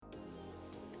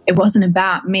it wasn't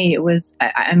about me. It was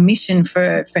a mission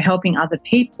for helping other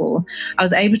people. I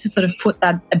was able to sort of put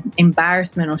that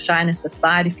embarrassment or shyness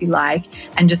aside, if you like,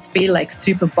 and just feel like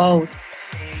super bold.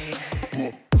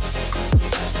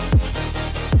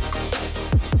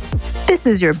 This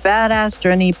is your Badass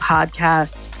Journey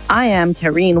podcast. I am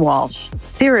Kareen Walsh,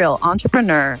 serial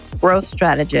entrepreneur, growth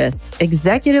strategist,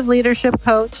 executive leadership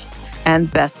coach, and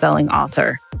best-selling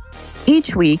author.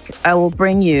 Each week, I will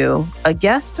bring you a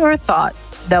guest or a thought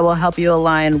that will help you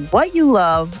align what you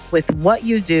love with what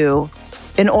you do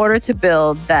in order to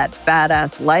build that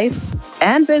badass life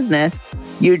and business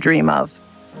you dream of.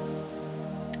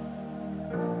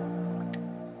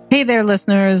 Hey there,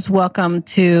 listeners. Welcome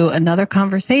to another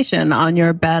conversation on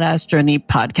your Badass Journey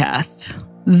podcast.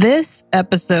 This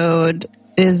episode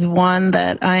is one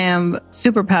that I am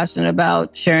super passionate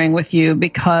about sharing with you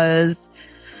because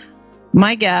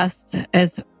my guest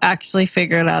has actually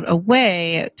figured out a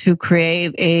way to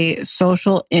create a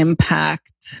social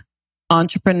impact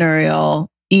entrepreneurial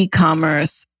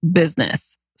e-commerce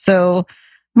business. So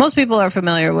most people are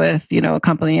familiar with, a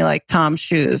company like Tom's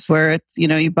Shoes, where it's,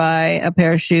 you buy a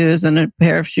pair of shoes and a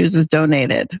pair of shoes is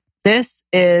donated. This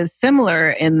is similar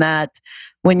in that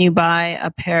when you buy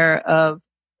a pair of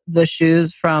the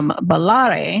shoes from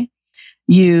Ballare,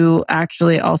 you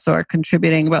actually also are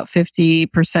contributing about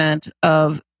 50%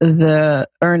 of the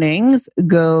earnings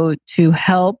go to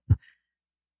help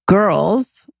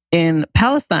girls in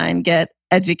Palestine get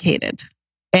educated.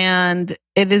 And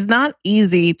it is not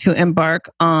easy to embark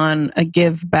on a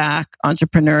give back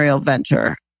entrepreneurial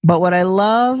venture. But what I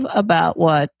love about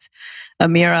what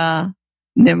Amira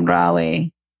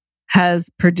Nimrawi has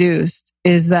produced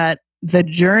is that the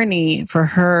journey for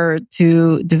her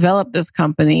to develop this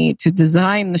company, to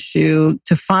design the shoe,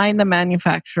 to find the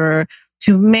manufacturer,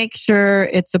 to make sure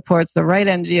it supports the right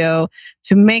NGO,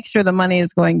 to make sure the money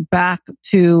is going back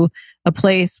to a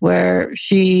place where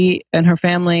she and her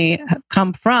family have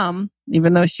come from,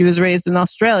 even though she was raised in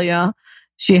Australia.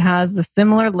 She has a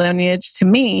similar lineage to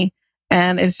me.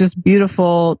 And it's just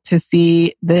beautiful to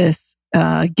see this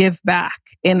give back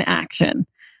in action.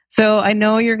 So I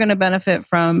know you're going to benefit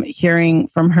from hearing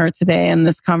from her today in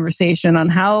this conversation on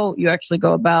how you actually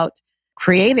go about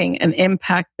creating an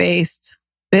impact-based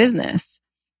business.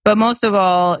 But most of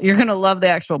all, you're going to love the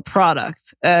actual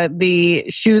product. The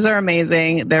shoes are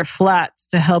amazing. They're flats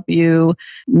to help you.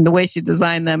 The way she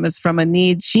designed them is from a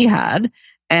need she had.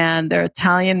 And they're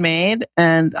Italian made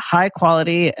and high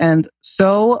quality and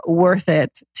so worth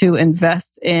it to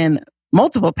invest in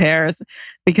multiple pairs,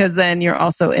 because then you're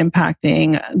also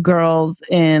impacting girls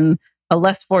in a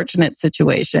less fortunate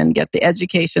situation, get the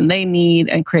education they need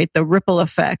and create the ripple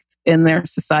effect in their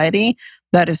society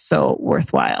that is so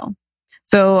worthwhile.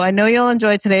 So I know you'll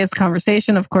enjoy today's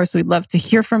conversation. Of course, we'd love to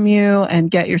hear from you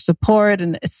and get your support,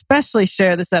 and especially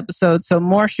share this episode so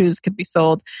more shoes could be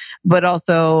sold, but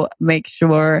also make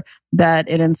sure that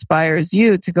it inspires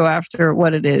you to go after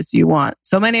what it is you want.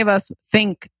 So many of us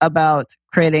think about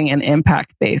creating an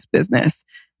impact-based business.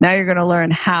 Now you're going to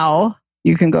learn how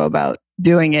you can go about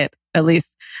doing it, at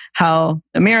least how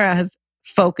Amira has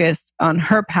focused on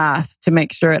her path to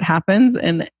make sure it happens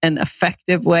in an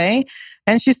effective way.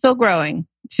 And she's still growing.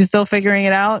 She's still figuring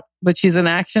it out, but she's in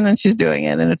action and she's doing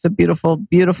it. And it's a beautiful,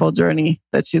 beautiful journey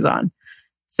that she's on.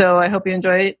 So I hope you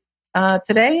enjoy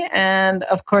today. And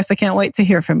of course, I can't wait to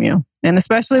hear from you. And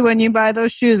especially when you buy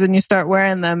those shoes and you start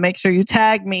wearing them, make sure you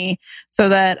tag me so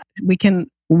that we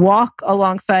can walk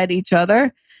alongside each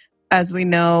other as we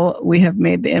know we have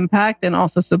made the impact, and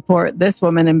also support this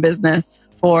woman in business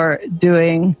for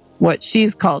doing what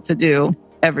she's called to do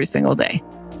every single day.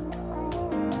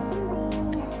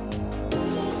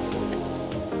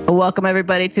 Welcome,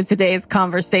 everybody, to today's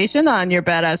conversation on your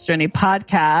Badass Journey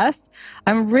podcast.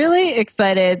 I'm really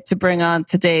excited to bring on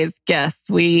today's guest.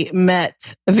 We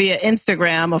met via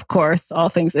Instagram, of course, all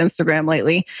things Instagram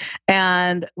lately.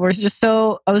 And I was just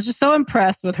so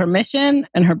impressed with her mission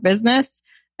and her business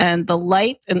and the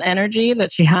light and energy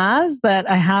that she has that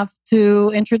I have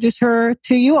to introduce her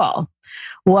to you all.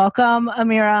 Welcome,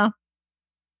 Amira.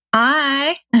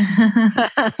 Hi.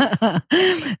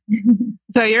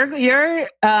 So you're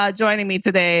joining me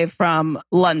today from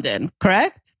London,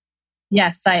 correct?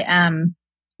 Yes, I am.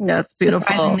 That's beautiful.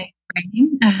 Surprisingly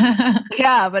raining.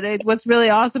 Yeah, but what's really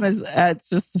awesome is,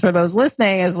 just for those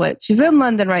listening, is that she's in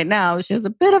London right now. She has a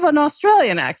bit of an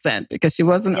Australian accent because she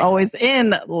wasn't always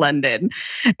in London.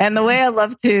 And the way I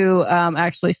love to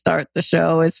actually start the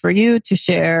show is for you to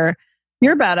share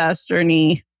your badass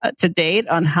journey to date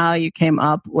on how you came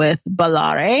up with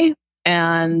Ballare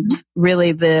and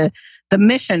really the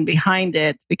mission behind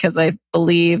it, because I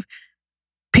believe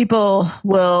people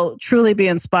will truly be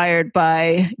inspired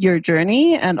by your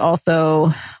journey and also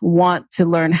want to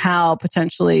learn how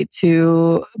potentially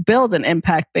to build an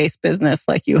impact-based business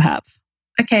like you have.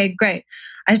 Okay, great.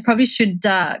 I probably should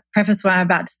preface what I'm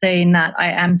about to say in that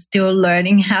I am still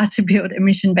learning how to build a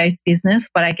mission-based business,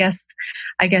 but I guess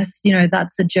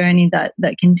that's a journey that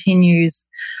continues,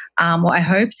 or I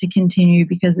hope to continue,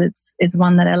 because it's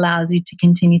one that allows you to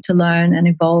continue to learn and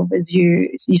evolve as you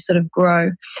sort of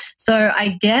grow. So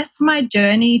I guess my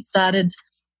journey started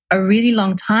a really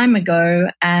long time ago,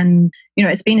 and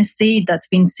it's been a seed that's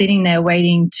been sitting there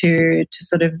waiting to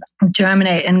sort of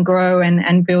germinate and grow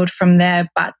and build from there.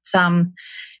 But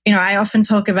I often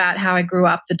talk about how I grew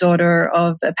up the daughter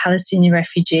of a Palestinian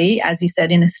refugee, as you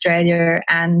said, in Australia,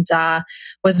 and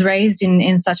was raised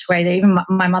in such a way that even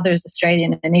my mother is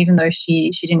Australian, and even though she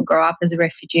didn't grow up as a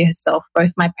refugee herself,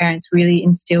 both my parents really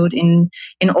instilled in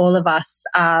all of us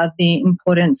the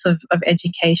importance of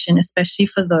education, especially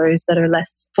for those that are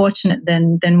less fortunate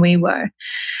than we were.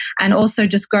 And also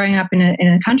just growing up in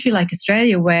a country like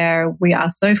Australia, where we are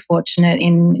so fortunate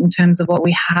in terms of what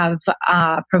we have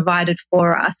provided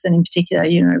for us, and in particular,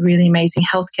 a really amazing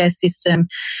healthcare system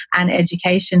and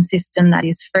education system that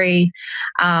is free,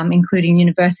 including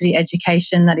university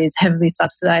education that is heavily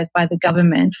subsidized by the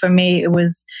government. For me, it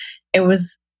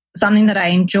was something that I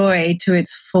enjoy to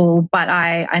its full, but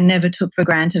I never took for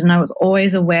granted. And I was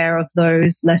always aware of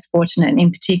those less fortunate, and in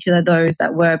particular those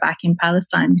that were back in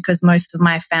Palestine, because most of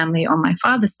my family on my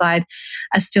father's side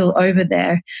are still over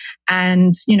there.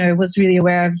 And, was really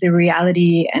aware of the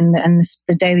reality and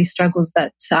the daily struggles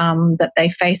that they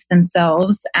face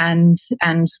themselves and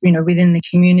within the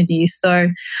community. So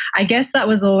I guess that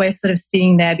was always sort of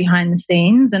sitting there behind the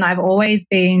scenes. And I've always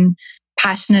been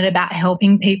passionate about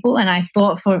helping people. And I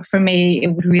thought for me,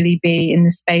 it would really be in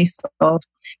the space of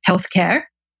healthcare.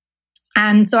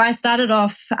 And so I started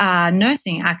off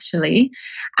nursing, actually,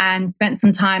 and spent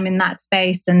some time in that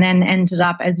space, and then ended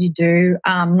up, as you do,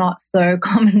 not so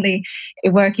commonly,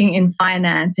 working in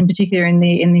finance, in particular in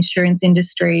the insurance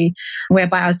industry,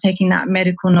 whereby I was taking that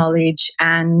medical knowledge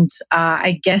and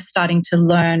I guess starting to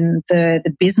learn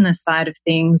the business side of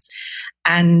things,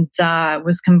 and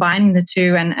was combining the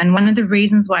two. And one of the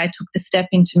reasons why I took the step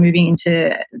into moving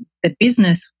into the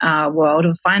business world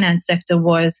or finance sector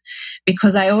was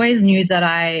because I always knew that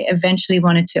I eventually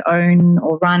wanted to own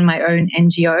or run my own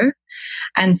NGO.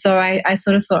 And so I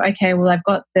sort of thought, okay, well, I've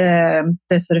got the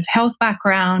sort of health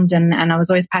background, and I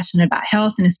was always passionate about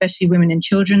health, and especially women and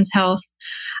children's health,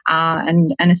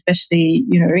 and especially,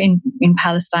 in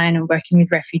Palestine and working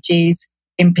with refugees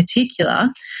in particular.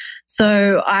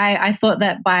 So I thought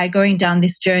that by going down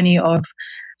this journey of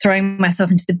throwing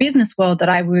myself into the business world, that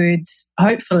I would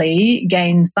hopefully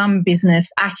gain some business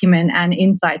acumen and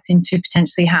insights into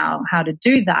potentially how to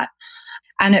do that.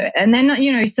 And then,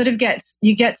 you sort of get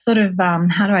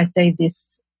how do I say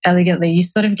this elegantly? You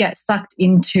sort of get sucked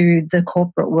into the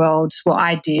corporate world. Well,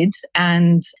 I did,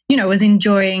 and was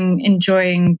enjoying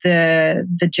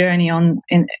the journey on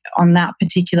that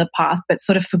particular path, but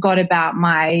sort of forgot about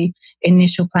my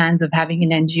initial plans of having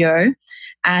an NGO.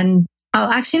 And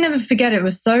I'll actually never forget, it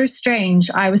was so strange.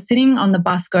 I was sitting on the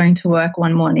bus going to work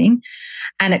one morning,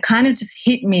 and it kind of just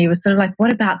hit me. It was sort of like,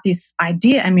 what about this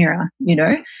idea, Amira?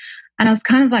 And I was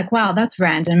kind of like, wow, that's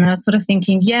random. And I was sort of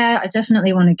thinking, yeah, I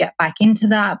definitely want to get back into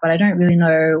that, but I don't really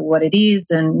know what it is.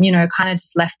 And, kind of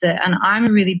just left it. And I'm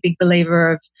a really big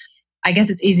believer of, I guess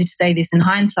it's easy to say this in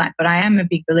hindsight, but I am a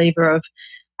big believer of,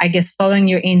 I guess, following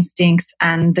your instincts,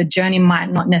 and the journey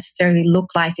might not necessarily look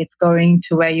like it's going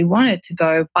to where you want it to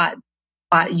go, but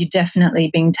you're definitely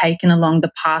being taken along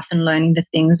the path and learning the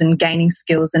things and gaining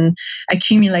skills and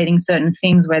accumulating certain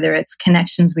things, whether it's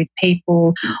connections with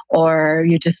people or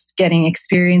you're just getting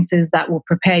experiences that will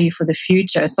prepare you for the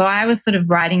future. So I was sort of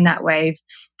riding that wave,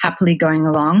 happily going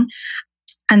along.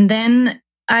 And then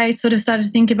I sort of started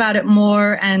to think about it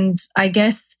more, and I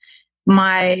guess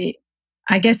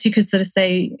you could sort of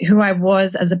say who I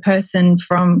was as a person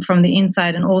from the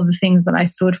inside, and all the things that I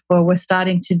stood for were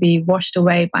starting to be washed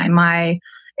away by my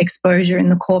exposure in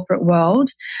the corporate world.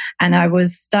 And I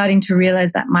was starting to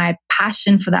realize that my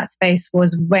passion for that space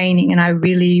was waning, and I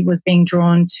really was being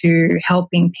drawn to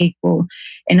helping people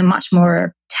in a much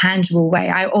more tangible way.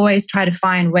 I always try to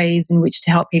find ways in which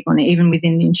to help people, and even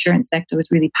within the insurance sector,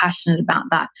 was really passionate about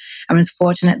that. I was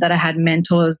fortunate that I had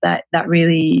mentors that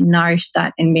really nourished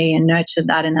that in me and nurtured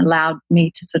that and allowed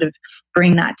me to sort of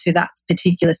bring that to that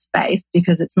particular space,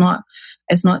 because it's not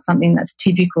something that's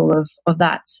typical of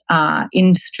that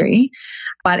industry.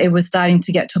 But it was starting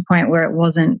to get to a point where it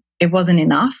wasn't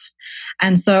enough.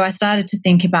 And so I started to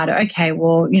think about it. Okay,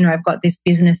 well, I've got this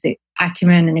business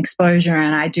acumen and exposure,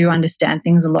 and I do understand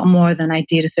things a lot more than I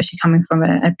did, especially coming from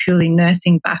a purely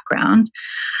nursing background.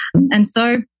 And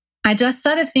so I just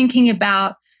started thinking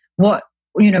about what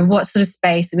sort of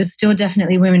space. It was still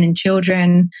definitely women and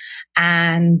children.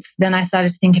 And then I started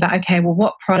to think about, okay, well,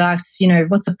 what products,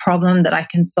 what's a problem that I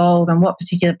can solve, and what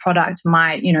particular product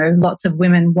might, lots of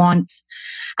women want.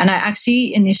 And I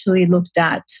actually initially looked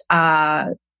at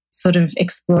sort of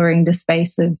exploring the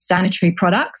space of sanitary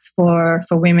products for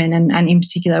women, and in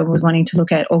particular was wanting to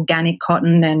look at organic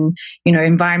cotton and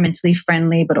environmentally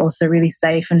friendly, but also really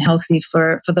safe and healthy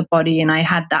for the body. And I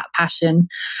had that passion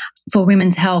for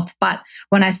women's health. But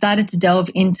when I started to delve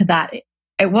into that,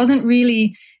 it wasn't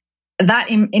really, that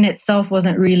in itself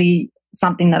wasn't really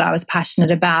something that I was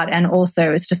passionate about. And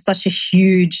also it's just such a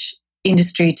huge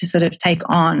industry to sort of take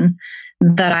on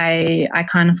that I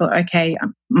kind of thought, okay,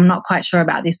 I'm not quite sure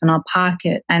about this, and I'll park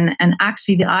it. And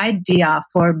actually the idea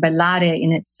for Bellare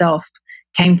in itself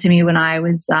came to me when I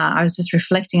was just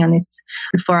reflecting on this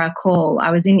before our call. I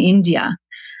was in India.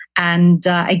 And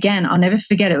again, I'll never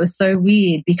forget, it was so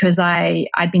weird because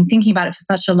I'd been thinking about it for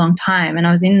such a long time. And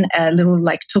I was in a little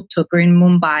like tuk-tuk. We're in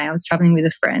Mumbai. I was traveling with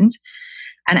a friend.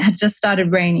 And it had just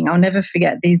started raining. I'll never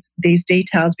forget these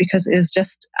details because it was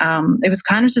just it was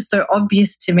kind of just so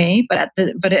obvious to me. But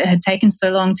it had taken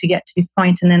so long to get to this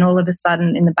point, and then all of a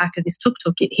sudden, in the back of this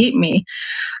tuk-tuk, it hit me.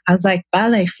 I was like,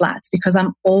 ballet flats, because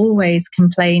I'm always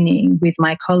complaining with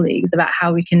my colleagues about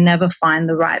how we can never find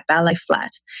the right ballet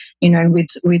flat.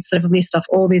 We'd sort of list off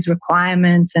all these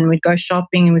requirements, and we'd go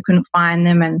shopping and we couldn't find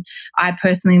them. And I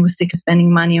personally was sick of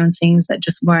spending money on things that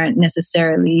just weren't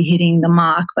necessarily hitting the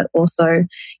mark, but also,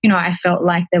 I felt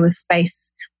like there was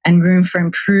space and room for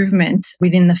improvement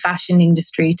within the fashion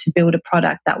industry to build a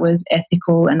product that was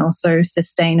ethical and also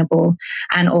sustainable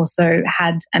and also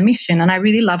had a mission. And I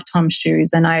really loved Tom's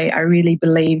Shoes, and I really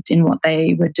believed in what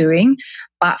they were doing.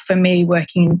 But for me,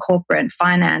 working in corporate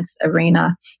finance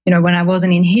arena, when I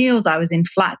wasn't in heels, I was in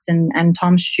flats, and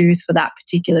Tom's Shoes for that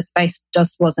particular space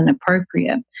just wasn't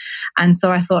appropriate. And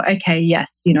so I thought, okay,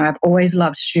 yes, I've always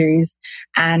loved shoes,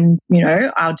 and,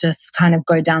 I'll just kind of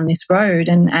go down this road.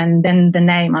 And then the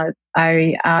name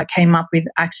I came up with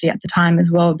actually at the time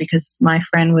as well, because my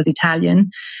friend was Italian.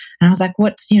 And I was like,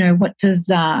 what does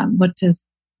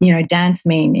dance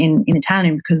mean in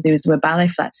Italian, because those were ballet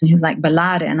flats? And he was like,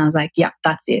 ballare. And I was like, yeah,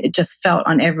 that's it. It just felt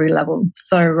on every level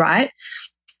so right.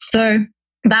 So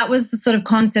that was the sort of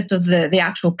concept of the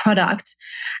actual product.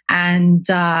 And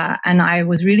I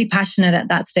was really passionate at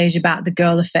that stage about the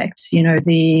girl effect,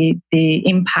 the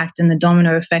impact and the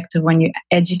domino effect of when you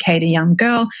educate a young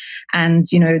girl, and,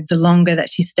 the longer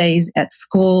that she stays at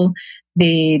school,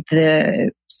 the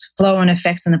flow-on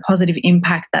effects and the positive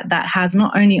impact that has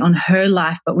not only on her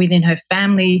life, but within her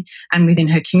family and within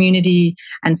her community,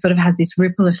 and sort of has this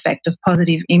ripple effect of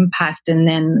positive impact. And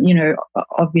then,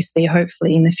 obviously,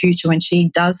 hopefully in the future, when she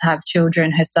does have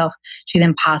children herself, she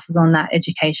then passes on that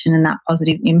education and that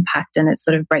positive impact, and it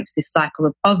sort of breaks this cycle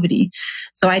of poverty.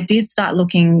 So I did start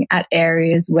looking at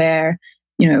areas where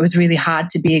it was really hard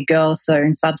to be a girl. So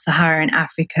in sub-Saharan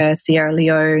Africa, Sierra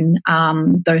Leone,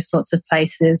 those sorts of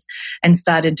places, and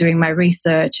started doing my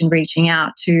research and reaching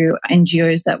out to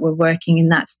NGOs that were working in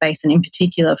that space, and in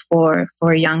particular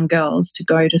for young girls to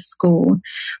go to school.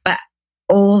 But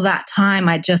all that time,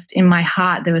 in my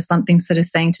heart, there was something sort of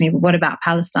saying to me, what about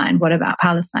Palestine? What about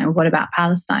Palestine? What about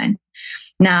Palestine?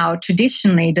 Now,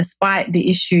 traditionally, despite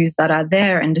the issues that are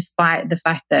there, and despite the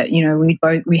fact that,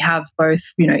 we have both,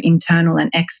 internal and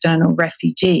external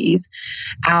refugees,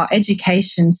 our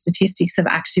education statistics have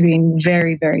actually been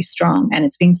very, very strong. And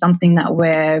it's been something that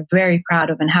we're very proud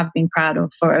of and have been proud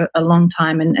of for a long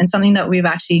time, and something that we've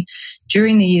actually,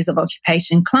 during the years of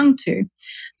occupation, clung to.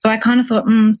 So I kind of thought,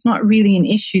 it's not really an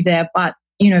issue there. But,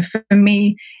 for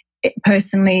me,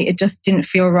 personally, it just didn't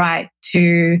feel right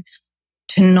to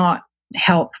not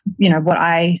help, what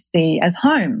I see as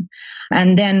home.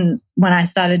 And then when I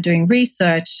started doing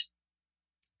research,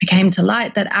 it came to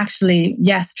light that actually,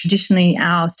 yes, traditionally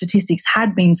our statistics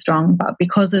had been strong, but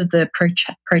because of the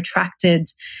protracted,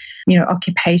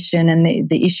 occupation and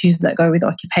the issues that go with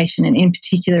occupation, and in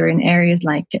particular in areas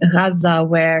like Gaza,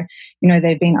 where,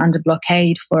 they've been under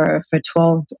blockade for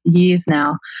 12 years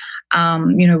now,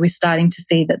 we're starting to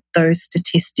see that those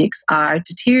statistics are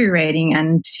deteriorating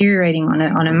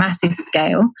on a massive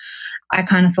scale. I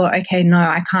kind of thought, okay, no,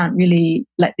 I can't really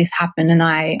let this happen, and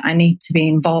I need to be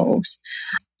involved.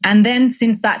 And then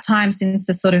since that time, since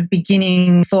the sort of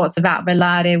beginning thoughts about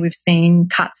Velarde, we've seen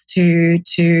cuts to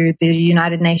the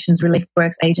United Nations Relief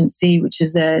Works Agency, which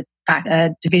is a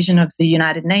division of the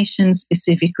United Nations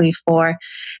specifically for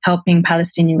helping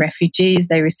Palestinian refugees.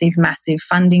 They received massive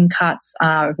funding cuts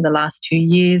over the last 2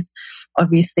 years.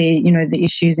 Obviously, the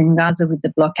issues in Gaza with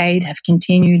the blockade have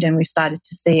continued, and we've started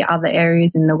to see other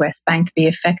areas in the West Bank be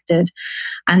affected.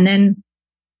 And then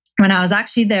when I was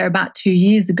actually there about 2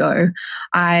 years ago,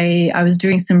 I was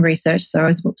doing some research. So I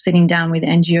was sitting down with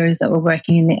NGOs that were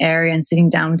working in the area and sitting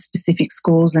down with specific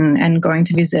schools and going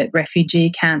to visit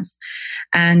refugee camps.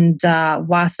 And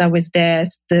whilst I was there,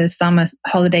 the summer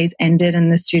holidays ended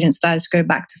and the students started to go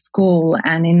back to school.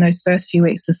 And in those first few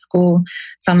weeks of school,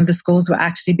 some of the schools were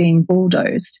actually being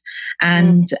bulldozed.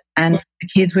 And the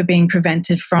kids were being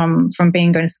prevented from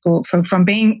being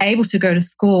able to go to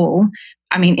school.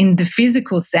 I mean, in the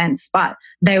physical sense, but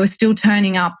they were still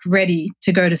turning up ready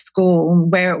to go to school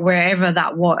wherever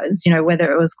that was, whether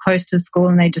it was close to school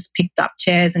and they just picked up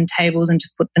chairs and tables and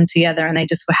just put them together and they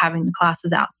just were having the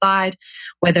classes outside,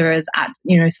 whether it was at,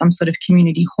 some sort of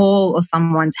community hall or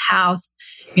someone's house,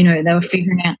 they were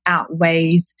figuring out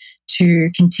ways to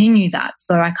continue that.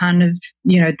 So I kind of,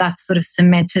 that sort of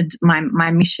cemented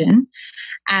my mission.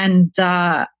 And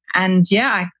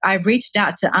yeah, I reached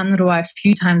out to UNRWA a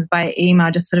few times by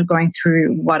email, just sort of going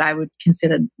through what I would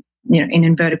consider, in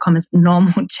inverted commas,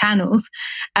 normal channels,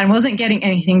 and wasn't getting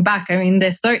anything back. I mean,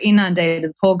 they're so inundated,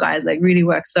 the poor guys, like really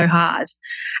work so hard.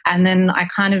 And then I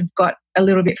kind of got a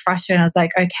little bit frustrated. I was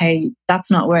like, okay,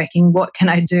 that's not working. What can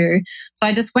I do? So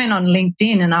I just went on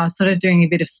LinkedIn and I was sort of doing a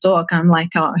bit of stalk. I'm like,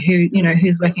 oh,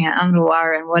 who's working at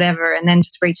UNRWA and whatever. And then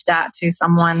just reached out to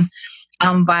someone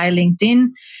via LinkedIn,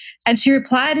 and she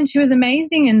replied and she was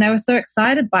amazing and they were so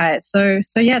excited by it. So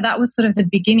yeah, that was sort of the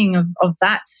beginning of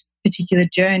that particular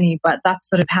journey, but that's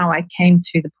sort of how I came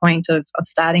to the point of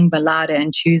starting Velarde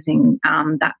and choosing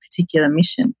that particular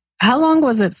mission. How long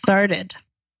was it started?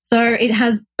 So it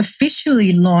has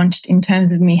officially launched in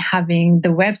terms of me having the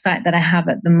website that I have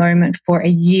at the moment for a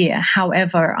year.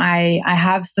 However, I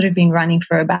have sort of been running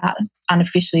for about,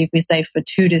 unofficially, if we say, for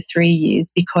 2 to 3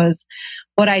 years, because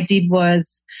what I did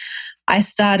was I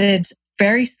started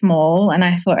very small and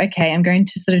I thought, okay, I'm going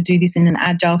to sort of do this in an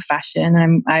agile fashion.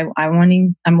 I'm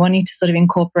wanting to sort of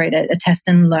incorporate a test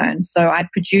and learn. So I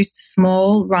produced a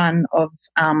small run of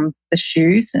the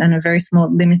shoes and a very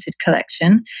small limited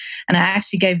collection. And I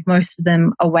actually gave most of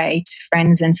them away to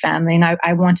friends and family. And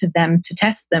I wanted them to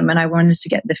test them and I wanted to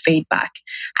get the feedback.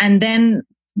 And then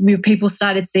people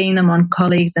started seeing them on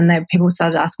colleagues and people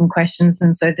started asking questions.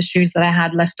 And so the shoes that I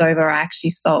had left over I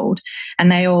actually sold.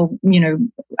 And they all,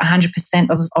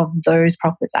 100% of those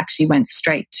profits actually went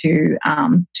straight to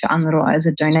UNRWA as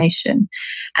a donation.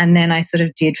 And then I sort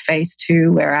of did phase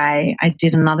 2 where I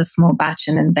did another small batch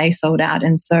and then they sold out.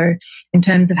 And so in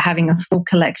terms of having a full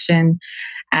collection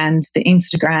and the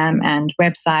Instagram and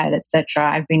website,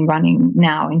 etc., I've been running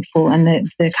now in full. And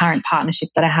the current partnership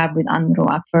that I have with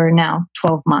UNRWA for now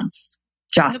 12 months.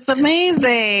 It's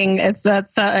amazing. It's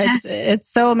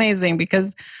so amazing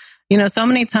because so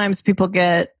many times people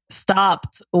get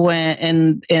stopped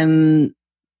when in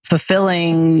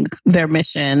fulfilling their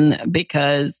mission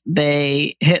because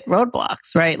they hit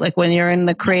roadblocks, right? Like when you're in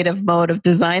the creative mode of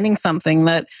designing something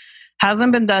that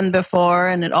hasn't been done before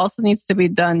and it also needs to be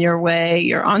done your way.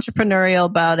 You're entrepreneurial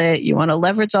about it. You want to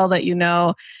leverage all that you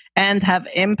know and have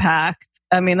impact.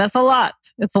 I mean, that's a lot.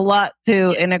 It's a lot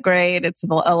to integrate. It's a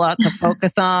lot to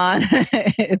focus on.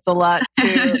 It's a lot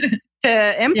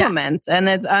to implement. Yeah.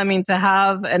 And to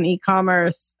have an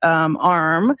e-commerce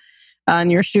arm,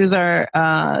 and your shoes are,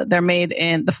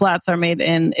 the flats are made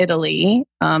in Italy.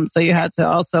 So you had to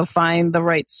also find the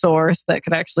right source that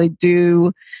could actually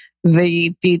do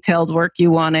the detailed work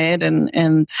you wanted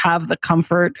and have the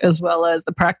comfort as well as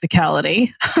the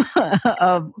practicality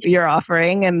of your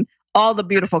offering and all the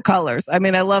beautiful colors. I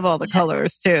mean, I love all the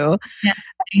colors too. Yeah.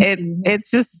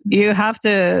 It's just, you have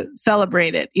to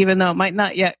celebrate it, even though it might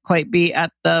not yet quite be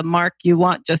at the mark you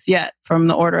want just yet from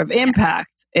the order of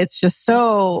impact. It's just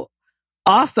so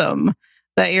awesome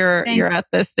that you're at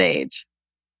this stage.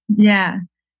 Yeah.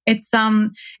 It's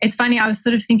funny. I was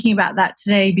sort of thinking about that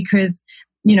today because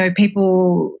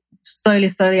people slowly,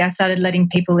 I started letting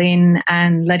people in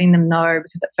and letting them know,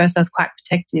 because at first I was quite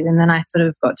protective. And then I sort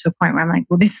of got to a point where I'm like,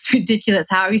 well, this is ridiculous.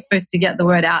 How are you supposed to get the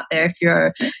word out there if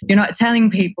you're not telling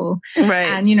people? Right.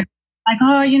 And, like, oh,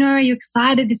 are you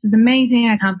excited? This is amazing.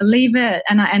 I can't believe it.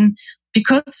 And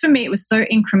because for me, it was so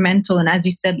incremental. And as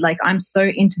you said, like, I'm so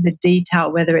into the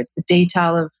detail, whether it's the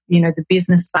detail of, the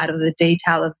business side or the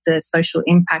detail of the social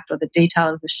impact or the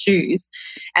detail of the shoes,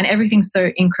 and everything's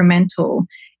so incremental.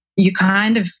 you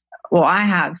kind of, or I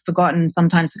have forgotten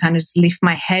sometimes to kind of just lift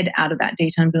my head out of that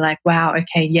detail and be like, wow,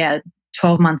 okay, yeah,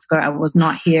 12 months ago I was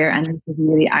not here, and this is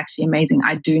really actually amazing.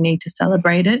 I do need to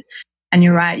celebrate it. And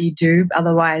you're right, you do.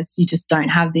 Otherwise, you just don't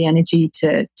have the energy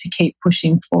to keep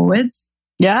pushing forwards.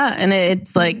 Yeah. And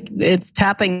it's like, it's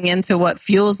tapping into what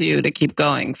fuels you to keep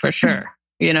going, for sure.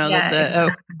 That's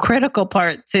a critical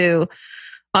part to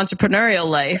entrepreneurial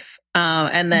life.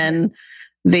 And then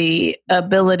the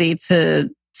ability to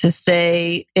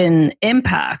stay in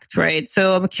impact, right?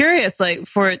 So I'm curious, like,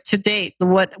 for to date,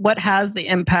 what has the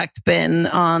impact been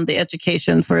on the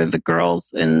education for the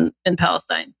girls in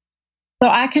Palestine? So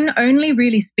I can only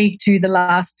really speak to the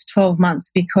last 12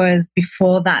 months, because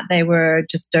before that they were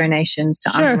just donations to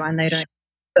UNRWA, and they don't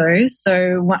those.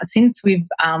 So since we've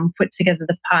put together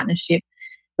the partnership,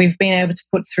 we've been able to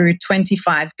put through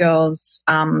 25 girls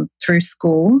through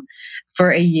school for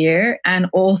a year, and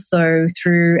also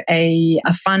through a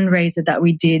fundraiser that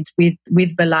we did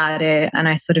with Belare. And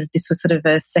this was sort of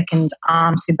a second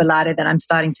arm to Belare that I'm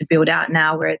starting to build out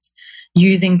now, where it's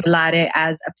using Belare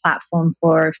as a platform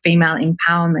for female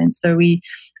empowerment. So we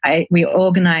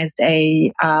organized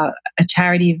a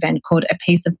charity event called A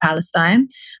Piece of Palestine,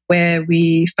 where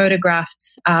we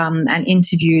photographed and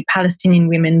interviewed Palestinian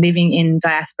women living in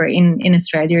diaspora in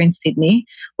Australia, in Sydney,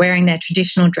 wearing their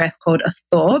traditional dress called a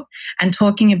thorb, and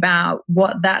talking about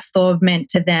what that thorb meant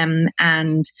to them,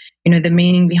 and the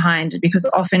meaning behind it. Because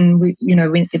often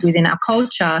within our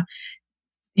culture,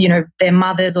 their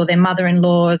mothers or their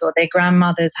mother-in-laws or their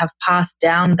grandmothers have passed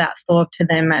down that thorb to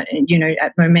them at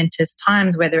momentous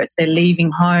times, whether it's they're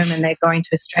leaving home and they're going to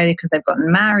Australia because they've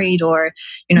gotten married, or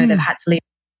they've had to leave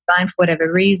for whatever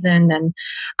reason.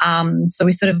 And so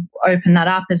we sort of open that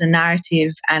up as a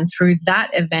narrative, and through that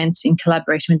event, in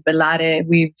collaboration with Belare,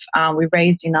 we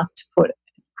raised enough to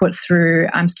put through,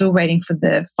 I'm still waiting for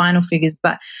the final figures,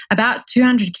 but about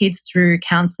 200 kids through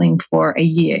counselling for a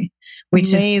year,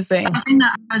 which amazing. Is something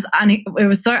that it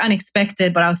was so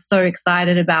unexpected, but I was so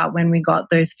excited about when we got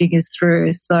those figures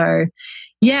through. So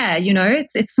yeah,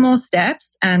 it's small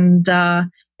steps, and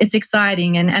it's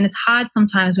exciting, and it's hard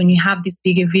sometimes when you have this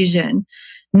bigger vision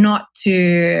not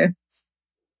to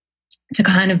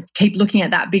kind of keep looking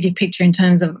at that bigger picture in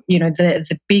terms of,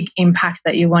 the big impact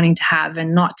that you're wanting to have,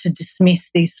 and not to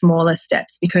dismiss these smaller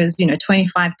steps, because,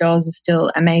 25 girls is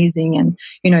still amazing. And,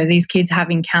 these kids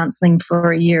having counseling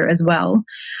for a year as well.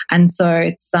 And so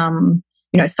it's,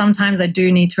 sometimes I do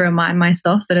need to remind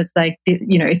myself that it's like,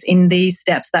 it's in these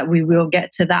steps that we will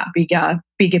get to that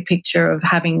bigger picture of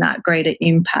having that greater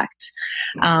impact.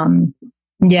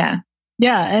 Yeah.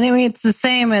 Yeah. And I mean, it's the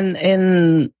same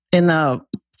in the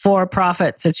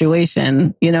for-profit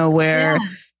situation, where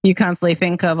you constantly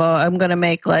think of, I'm going to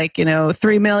make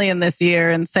 3 million this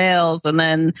year in sales,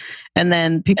 and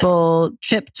then people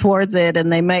chip towards it,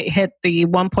 and they might hit the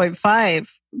 1.5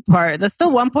 part. That's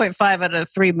still 1.5 out of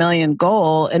 3 million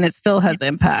goal, and it still has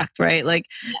impact, right?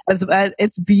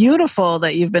 It's beautiful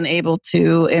that you've been able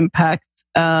to impact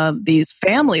these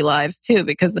family lives too,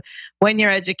 because when you're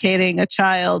educating a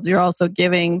child, you're also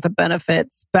giving the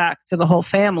benefits back to the whole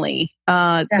family.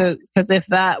 So, because if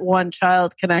that one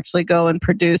child can actually go and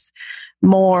produce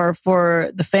more for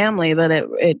the family, that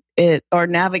it or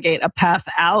navigate a path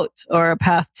out or a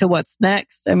path to what's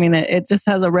next. I mean, it just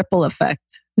has a ripple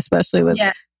effect, especially with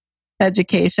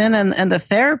education and the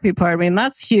therapy part. I mean,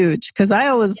 that's huge, because I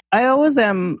always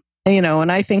am, when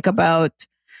I think about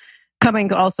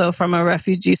coming also from a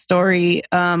refugee story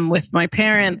with my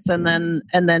parents, and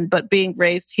then but being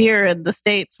raised here in the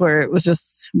States, where it was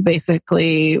just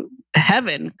basically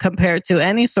heaven compared to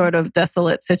any sort of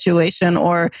desolate situation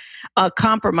or a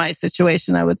compromised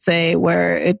situation, I would say,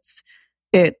 where it's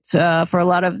for a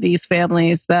lot of these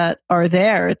families that are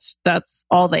there, that's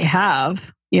all they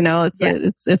have.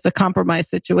 It's a compromised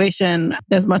situation,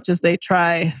 as much as they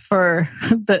try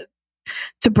to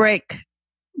break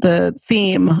the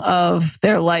theme of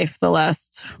their life the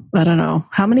last, I don't know,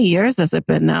 how many years has it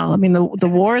been now? I mean, the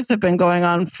wars have been going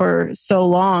on for so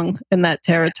long in that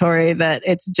territory that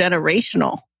it's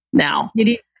generational now.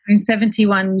 It is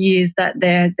 71 years that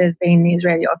there's been the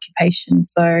Israeli occupation.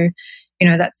 So,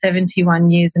 that's 71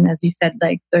 years. And as you said,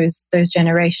 those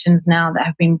generations now that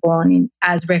have been born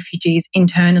as refugees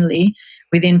internally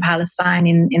within Palestine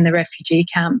in the refugee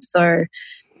camp. So,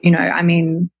 I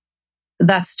mean,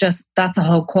 that's a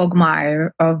whole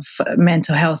quagmire of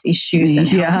mental health issues and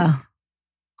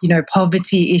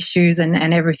poverty issues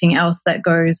and everything else that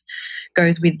goes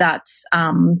with that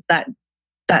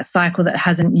that cycle that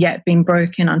hasn't yet been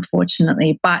broken,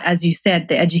 unfortunately. But as you said,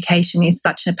 the education is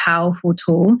such a powerful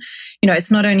tool.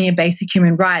 It's not only a basic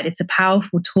human right, it's a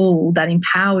powerful tool that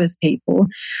empowers people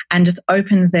and just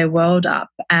opens their world up.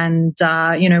 And,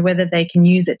 whether they can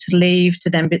use it to leave, to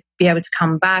then be able to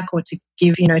come back, or to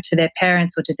give, to their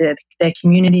parents or to their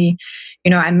community.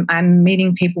 I'm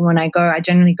meeting people when I go. I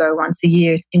generally go once a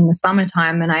year in the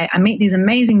summertime, and I meet these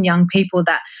amazing young people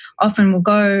that often will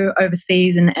go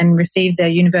overseas and receive their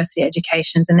university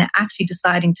educations, and they're actually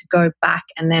deciding to go back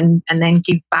and then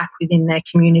give back within their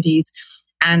communities.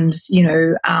 And,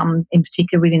 in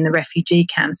particular within the refugee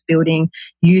camps, building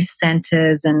youth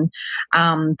centres and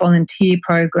volunteer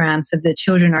programs so that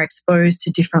children are exposed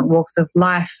to different walks of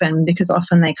life, and because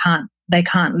often they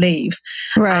can't leave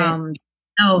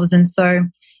themselves. And so,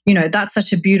 that's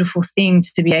such a beautiful thing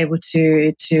to be able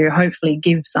to hopefully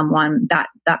give someone that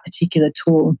particular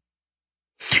tool.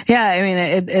 Yeah, I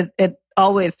mean, it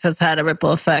always has had a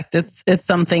ripple effect. It's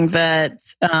something that,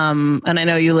 and I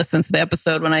know you listened to the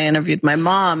episode when I interviewed my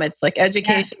mom. It's like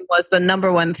education was the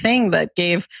number one thing that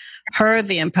gave her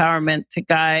the empowerment to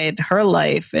guide her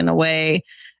life in a way.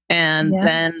 And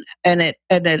then it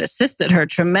assisted her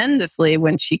tremendously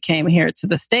when she came here to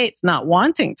the States, not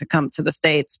wanting to come to the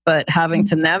States, but having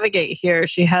to navigate here.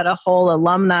 She had a whole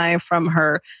alumni from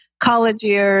her college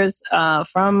years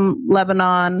from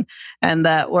Lebanon, and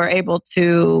that were able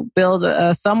to build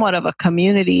a somewhat of a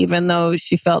community, even though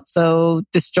she felt so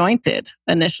disjointed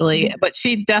initially. But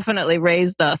she definitely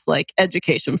raised us like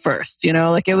education first,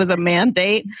 like it was a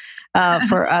mandate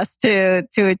for us to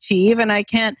achieve. And I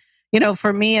can't,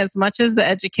 for me, as much as the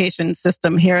education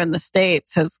system here in the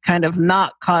States has kind of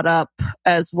not caught up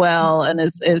as well, and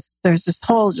is there's this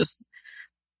whole just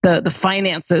the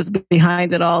finances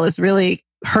behind it all is really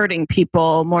hurting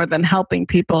people more than helping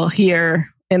people here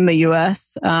in the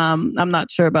US. I'm not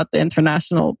sure about the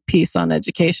international piece on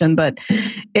education, but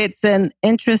it's an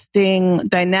interesting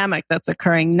dynamic that's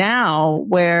occurring now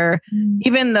where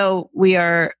even though we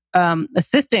are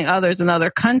assisting others in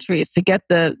other countries to get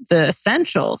the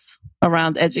essentials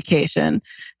around education,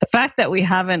 the fact that we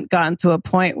haven't gotten to a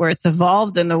point where it's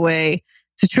evolved in a way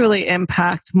to truly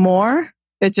impact more,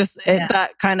 that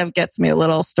kind of gets me a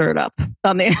little stirred up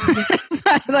on the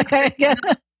inside. Like I get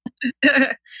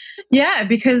Yeah,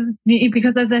 because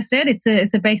as I said,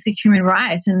 it's a basic human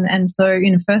right, and so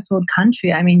in a first world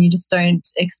country, I mean, you just don't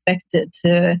expect it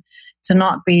to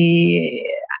not be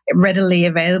readily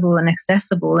available and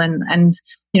accessible, and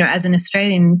as an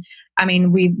Australian, I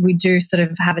mean, we do sort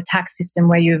of have a tax system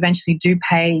where you eventually do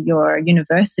pay your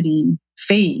university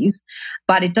fees,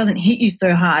 but it doesn't hit you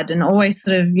so hard. And always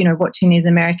sort of, watching these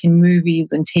American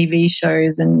movies and TV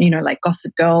shows and, like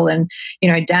Gossip Girl and,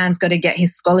 Dan's got to get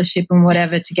his scholarship and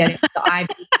whatever to get into the Ivy.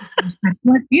 I'm just like,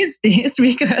 what is this?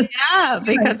 Because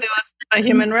it was a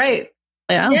human right.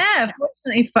 Yeah,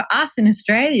 fortunately for us in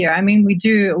Australia, I mean, we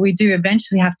do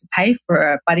eventually have to pay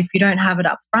for it, but if you don't have it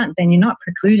up front, then you're not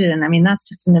precluded, and I mean that's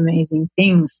just an amazing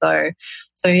thing. So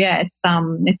yeah,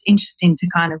 it's interesting to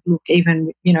kind of look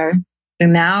even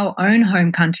in our own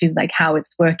home countries, like how it's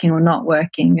working or not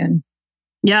working, and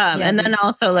and then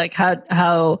also like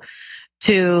how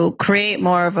to create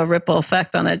more of a ripple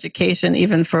effect on education,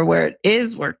 even for where it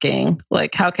is working.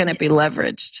 Like how can it be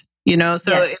leveraged?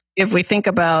 If we think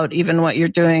about even what you're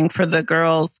doing for the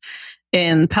girls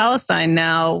in Palestine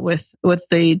now with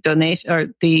the donation or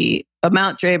the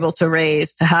amount you're able to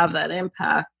raise to have that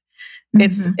impact,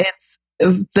 it's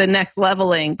the next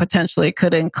leveling potentially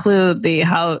could include the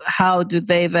how do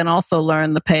they then also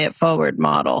learn the pay it forward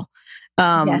model?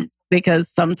 Because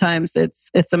sometimes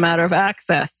it's a matter of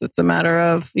access. It's a matter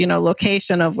of,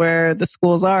 location of where the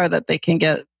schools are that they can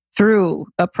get through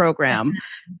a program,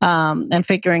 and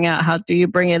figuring out how do you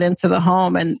bring it into the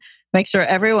home and make sure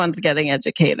everyone's getting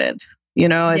educated. It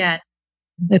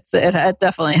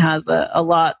definitely has a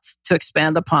lot to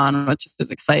expand upon, which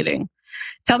is exciting.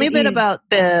 Tell me a bit about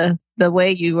the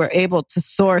way you were able to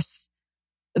source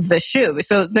the shoe.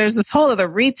 So there's this whole other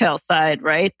retail side,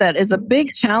 right? That is a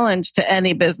big challenge to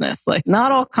any business. Like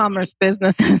not all commerce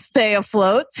businesses stay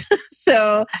afloat.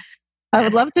 So I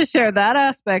would love to share that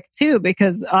aspect too,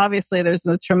 because obviously there's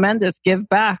a tremendous give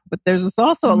back, but there's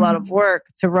also a lot of work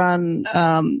to run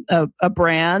a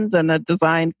brand and a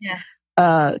design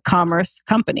commerce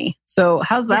company. So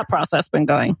how's that process been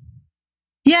going?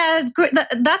 Yeah, good.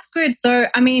 That's good. So,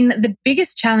 I mean, the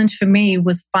biggest challenge for me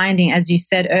was finding, as you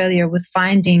said earlier,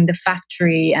 the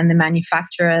factory and the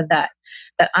manufacturer that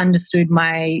understood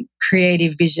my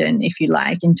creative vision, if you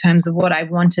like, in terms of what I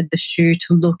wanted the shoe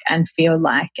to look and feel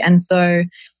like. And so,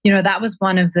 that was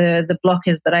one of the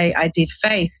blockers that I did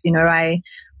face.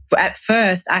 at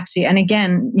first, actually, and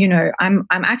again, I'm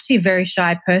actually a very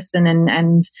shy person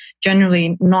and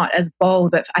generally not as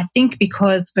bold. But I think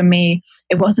because for me,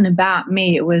 it wasn't about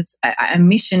me; it was a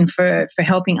mission for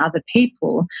helping other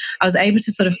people. I was able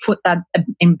to sort of put that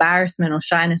embarrassment or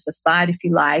shyness aside, if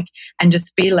you like, and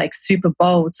just be like super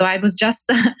bold. So I was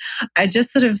just, I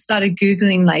just sort of started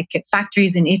Googling like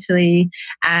factories in Italy,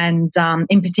 and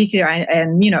in particular,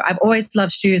 I've always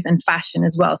loved shoes and fashion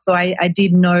as well. So I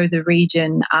did know the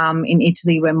region in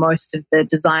Italy where most of the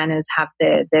designers have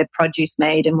their produce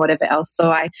made and whatever else.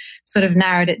 So I sort of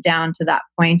narrowed it down to that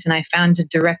point, and I found a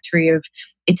directory of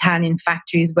Italian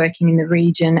factories working in the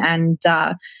region. And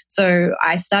so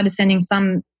I started sending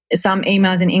some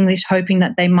emails in English, hoping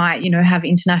that they might, have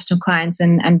international clients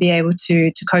and be able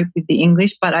to cope with the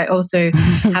English. But I also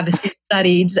have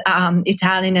studied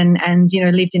Italian and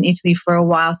lived in Italy for a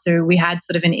while. So we had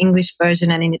sort of an English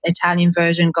version and an Italian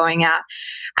version going out.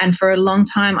 And for a long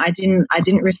time, I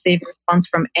didn't receive a response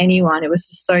from anyone. It was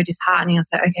just so disheartening. I was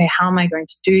like, okay, how am I going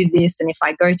to do this? And if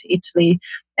I go to Italy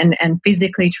and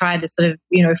physically try to sort of,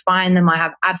 find them, I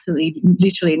have absolutely,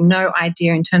 literally no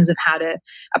idea in terms of how to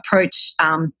approach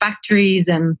factories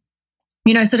and,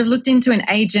 sort of looked into an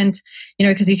agent,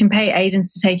 because you can pay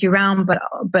agents to take you around,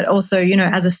 but also,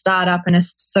 as a startup and a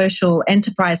social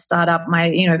enterprise startup,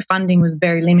 my, funding was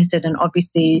very limited and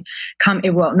obviously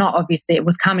it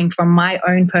was coming from my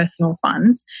own personal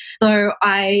funds. So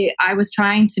I was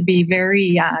trying to be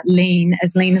very lean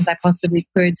as I possibly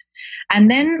could. And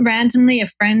then randomly a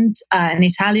friend, an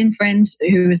Italian friend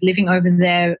who was living over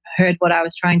there, heard what I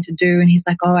was trying to do. And he's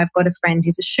like, oh, I've got a friend,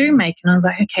 he's a shoemaker. And I was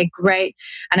like, okay, great.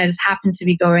 And I just happened to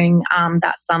be going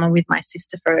that summer with my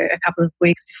sister for a couple of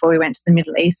weeks before we went to the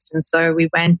Middle East. And so we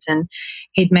went and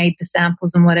he'd made the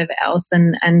samples and whatever else,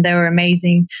 and they were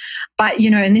amazing. But,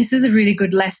 and this is a really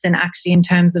good lesson actually in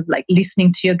terms of like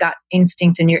listening to your gut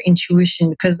instinct and your intuition,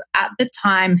 because at the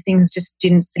time things just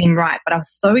didn't seem right. But I was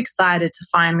so excited to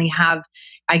finally have,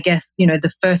 I guess,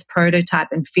 the first prototype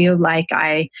and feel like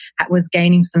I was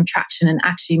gaining some traction and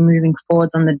actually moving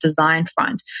forwards on the design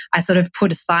front. I sort of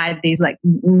put aside these like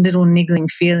little niggling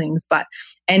feelings. But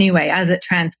anyway, as it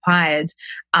transpired,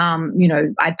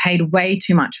 I paid way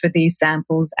too much for these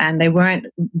samples, and they weren't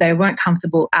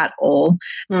comfortable at all.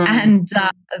 And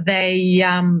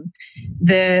the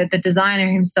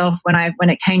designer himself, when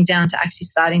it came down to actually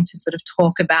starting to sort of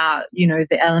talk about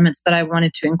the elements that I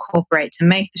wanted to incorporate to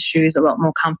make the shoes a lot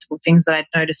more comfortable, things that I'd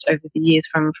noticed over the years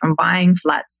from buying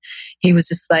flats, he was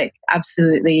just like,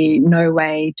 absolutely no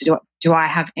way do I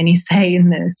have any say in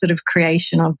the sort of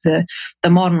creation of the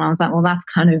model? And I was like, well, that's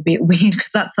kind of a bit weird because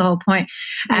that's the whole point.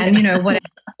 And, whatever.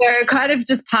 So kind of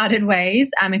just parted ways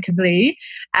amicably.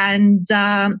 And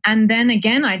then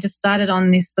again, I just started on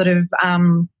this sort of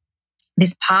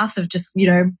this path of just,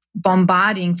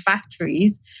 bombarding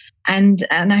factories. And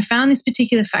I found this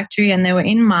particular factory, and they were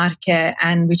in Marche,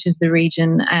 and which is the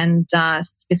region and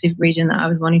specific region that I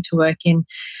was wanting to work in.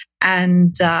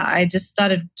 And I just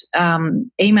started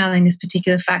emailing this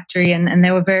particular factory, and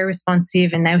they were very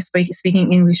responsive, and they were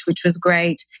speaking English, which was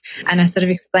great. And I sort of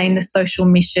explained the social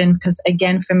mission, because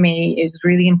again, for me, it was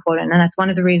really important. And that's one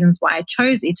of the reasons why I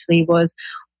chose Italy, was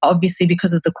obviously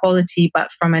because of the quality, but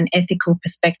from an ethical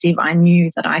perspective, I knew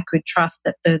that I could trust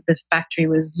that the factory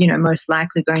was, most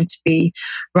likely going to be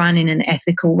run in an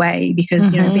ethical way. Because,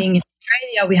 being in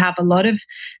Australia, we have a lot of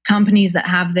companies that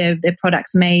have their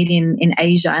products made in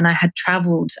Asia. And I had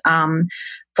traveled,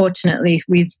 fortunately,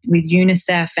 with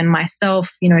UNICEF and myself,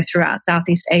 throughout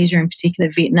Southeast Asia, in particular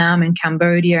Vietnam and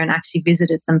Cambodia, and actually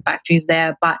visited some factories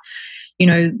there. But,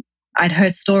 I'd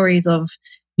heard stories of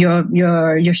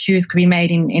your shoes could be made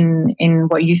in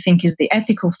what you think is the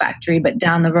ethical factory, but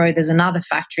down the road there's another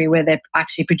factory where they're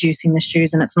actually producing the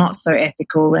shoes and it's not so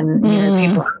ethical, and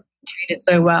people treat it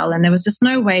so well, and there was just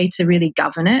no way to really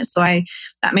govern it. So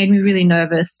that made me really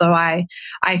nervous. So I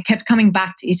kept coming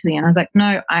back to Italy, and I was like,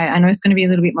 no, I know it's going to be a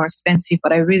little bit more expensive,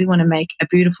 but I really want to make a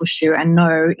beautiful shoe and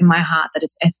know in my heart that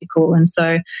it's ethical. And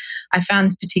so I found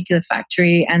this particular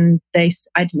factory, and I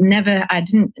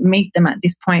didn't meet them at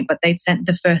this point, but they'd sent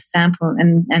the first sample,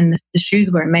 and the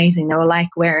shoes were amazing. They were like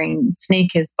wearing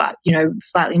sneakers, but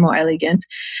slightly more elegant,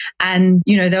 and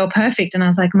they were perfect. And I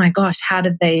was like, oh my gosh, how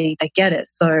did they get it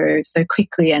so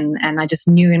quickly? And I just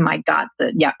knew in my gut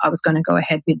that I was going to go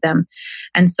ahead with them.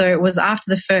 And so it was after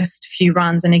the first few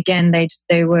runs, and again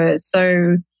they were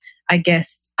so, I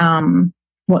guess,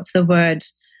 what's the word?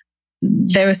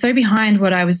 They were so behind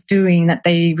what I was doing that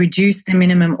they reduced the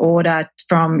minimum order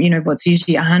from, what's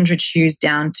usually 100 shoes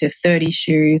down to 30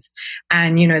 shoes.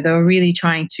 And, they were really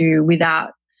trying to,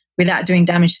 without without doing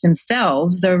damage to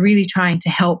themselves. They were really trying to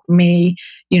help me,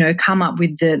 come up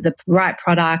with the right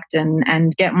product and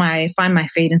find my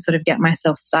feet and sort of get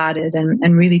myself started,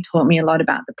 and really taught me a lot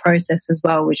about the process as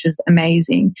well, which was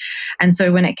amazing. And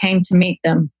so when it came to meet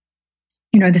them,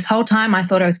 this whole time I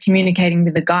thought I was communicating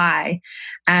with a guy.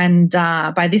 And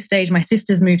by this stage, my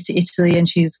sister's moved to Italy and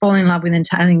she's fallen in love with an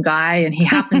Italian guy, and he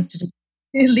happens to just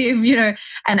live,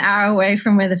 an hour away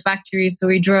from where the factory is. So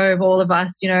we drove, all of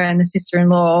us, and the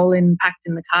sister-in-law, all packed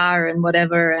in the car and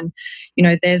whatever. And,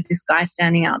 there's this guy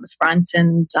standing out the front,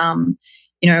 and,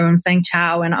 I'm saying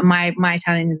ciao, and my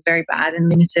Italian is very bad and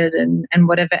limited and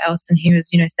whatever else. And he was,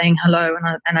 saying hello.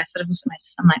 And I sort of looked at my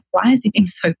sister, I'm like, why is he being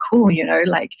so cool?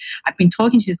 Like, I've been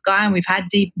talking to this guy and we've had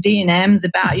deep D&Ms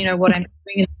about, what I'm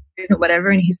doing and whatever.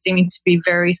 And he's seeming to be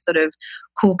very sort of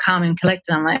cool, calm and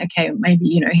collected. I'm like, okay, maybe,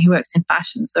 he works in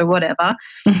fashion, so whatever.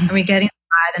 And we get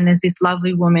inside and there's this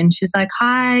lovely woman. She's like,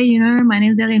 hi, my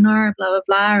name's Eleonora, blah, blah,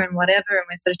 blah, and whatever. And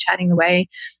we're sort of chatting away.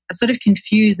 I was sort of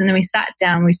confused. And then we sat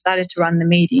down, we started to run the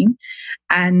meeting.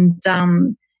 And,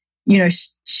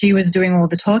 she was doing all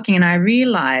the talking, and I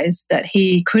realized that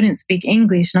he couldn't speak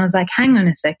English. And I was like, hang on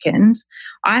a second.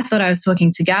 I thought I was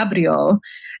talking to Gabriel.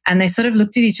 And they sort of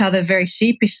looked at each other very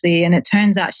sheepishly. And it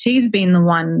turns out she's been the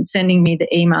one sending me the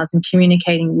emails and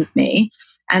communicating with me.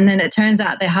 And then it turns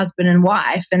out they're husband and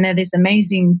wife, and they're this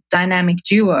amazing dynamic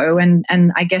duo. And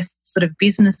I guess sort of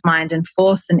business mind and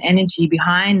force and energy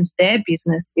behind their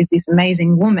business is this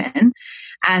amazing woman.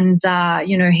 And,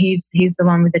 he's the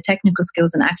one with the technical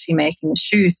skills and actually making the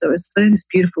shoes. So it was sort of this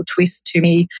beautiful twist to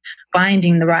me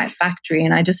finding the right factory.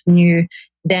 And I just knew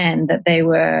then that they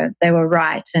were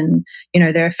right. And,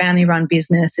 they're a family run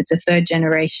business. It's a third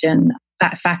generation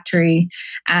factory,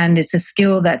 and it's a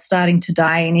skill that's starting to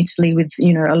die in Italy with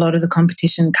a lot of the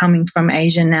competition coming from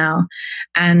Asia now.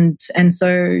 And so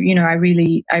I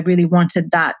really wanted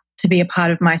that to be a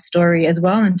part of my story as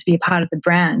well, and to be a part of the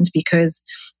brand, because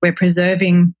we're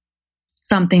preserving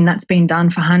something that's been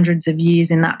done for hundreds of years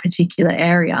in that particular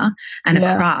area, and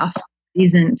a craft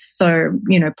isn't so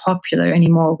popular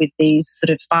anymore with these sort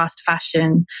of fast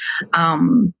fashion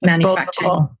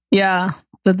manufacturing. Yeah.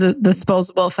 The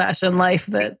disposable fashion life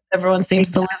that everyone seems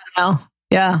to live now.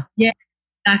 Yeah. Yeah,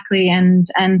 exactly. And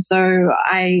so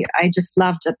I just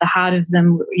loved at the heart of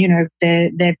them,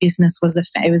 their business was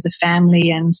it was a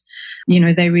family, and,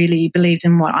 they really believed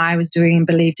in what I was doing and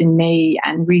believed in me.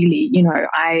 And really,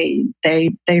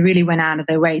 they really went out of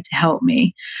their way to help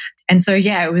me. And so,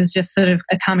 it was just sort of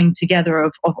a coming together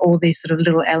of all these sort of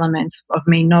little elements of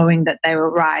me knowing that they were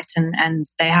right, and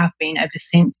they have been ever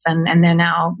since, and they're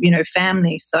now,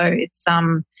 family. So it's,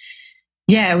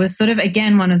 it was sort of,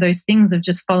 again, one of those things of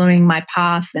just following my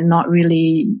path and not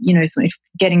really, sort of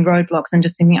getting roadblocks and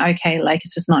just thinking, okay, like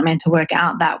it's just not meant to work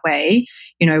out that way,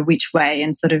 which way,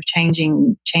 and sort of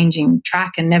changing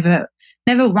track, and never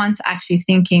once actually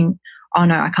thinking, oh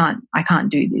no, I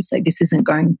can't do this. Like, this isn't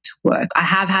going to work. I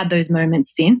have had those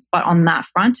moments since, but on that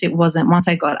front, it wasn't. Once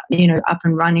I got, up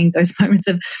and running, those moments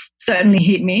have certainly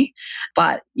hit me.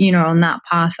 But, on that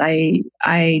path, I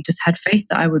just had faith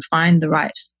that I would find the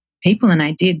right people, and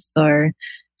I did. So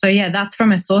that's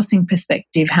from a sourcing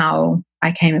perspective, how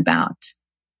I came about.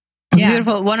 It's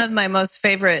beautiful. One of my most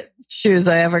favorite shoes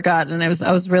I ever got, and I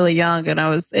was really young, and I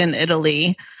was in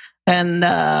Italy. And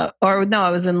I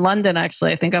was in London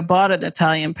actually. I think I bought an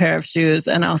Italian pair of shoes,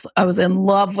 and I was in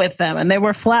love with them, and they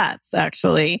were flats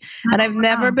actually. And I've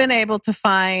never been able to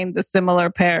find a similar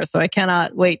pair, so I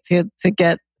cannot wait to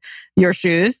get your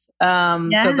shoes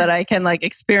so that I can like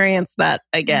experience that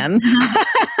again,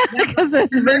 because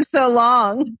it's been so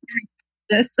long.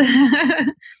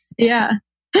 Yeah.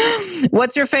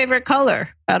 What's your favorite color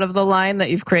out of the line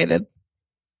that you've created?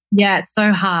 Yeah, it's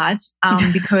so hard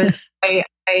because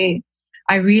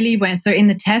I really went. So in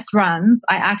the test runs,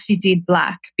 I actually did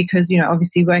black because,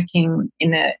 obviously working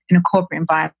in a corporate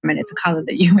environment, it's a color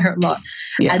that you wear a lot.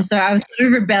 Yeah. And so I was sort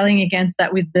of rebelling against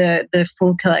that with the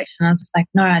full collection. I was just like,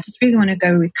 no, I just really want to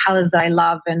go with colors that I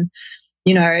love. And,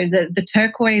 the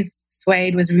turquoise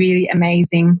suede was really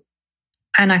amazing.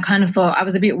 And I kind of thought, I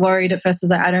was a bit worried at first. I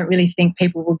was like, I don't really think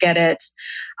people will get it.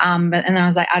 And then I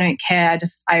was like, I don't care.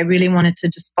 I really wanted to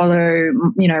just follow,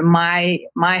 my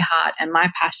heart and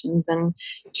my passions and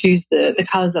choose the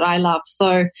colors that I love.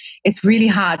 So it's really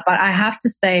hard. But I have to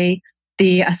say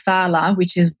the Asala,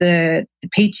 which is the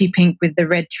peachy pink with the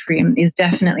red trim, is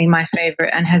definitely my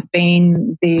favorite and has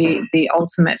been the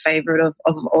ultimate favorite of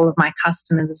all of my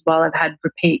customers as well. I've had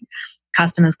repeat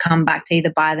customers come back to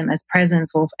either buy them as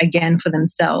presents or again for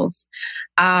themselves.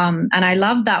 And I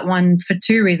love that one for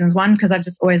two reasons. One, because I've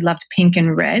just always loved pink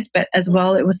and red, but as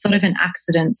well, it was sort of an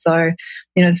accident. So,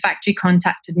 the factory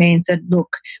contacted me and said, look,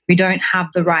 we don't have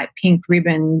the right pink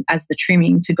ribbon as the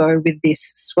trimming to go with this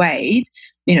suede.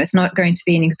 It's not going to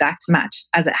be an exact match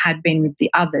as it had been with the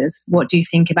others. What do you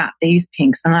think about these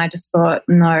pinks? And I just thought,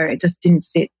 no, it just didn't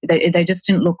sit. They just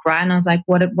didn't look right. And I was like,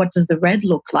 what does the red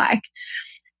look like?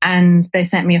 And they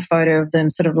sent me a photo of them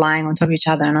sort of lying on top of each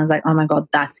other. And I was like, oh my God,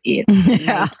 that's it.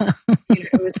 Yeah.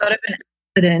 It was sort of an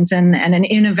accident and an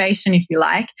innovation, if you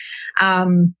like.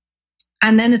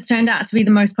 And then it's turned out to be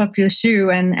the most popular shoe.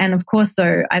 And of course,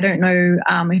 so I don't know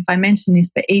if I mentioned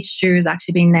this, but each shoe is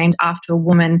actually being named after a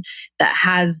woman that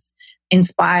has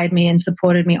inspired me and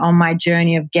supported me on my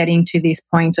journey of getting to this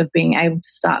point of being able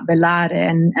to start Belare.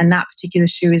 And that particular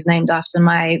shoe is named after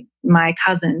my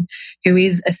cousin, who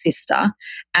is a sister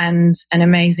and an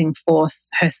amazing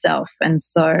force herself. And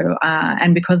so,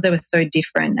 and because they were so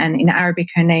different, and in Arabic,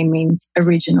 her name means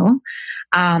original,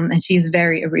 and she's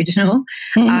very original,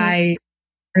 I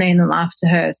name them after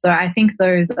her. So I think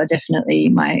those are definitely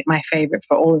my favorite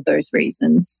for all of those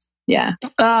reasons. Yeah.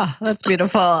 Oh, that's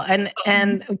beautiful. And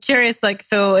I'm curious, like,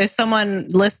 so if someone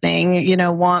listening,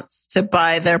 wants to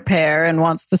buy their pair and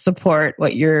wants to support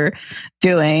what you're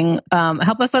doing,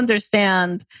 help us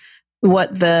understand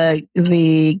what the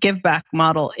give back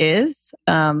model is,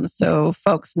 so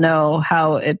folks know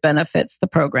how it benefits the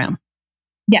program.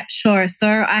 Yeah, sure.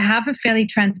 So I have a fairly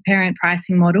transparent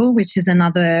pricing model, which is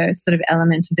another sort of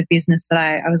element of the business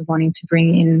that I was wanting to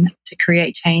bring in to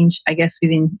create change, I guess,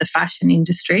 within the fashion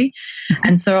industry.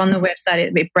 And so on the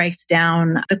website, it breaks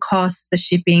down the costs, the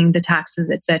shipping, the taxes,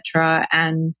 etc.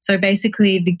 And so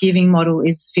basically the giving model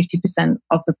is 50%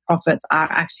 of the profits are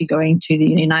actually going to the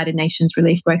United Nations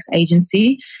Relief Works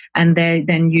Agency. And they're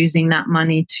then using that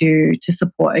money to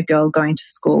support a girl going to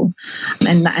school.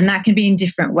 And that can be in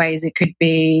different ways. It could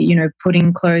be,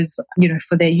 putting clothes,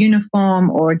 for their uniform,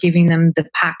 or giving them the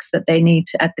packs that they need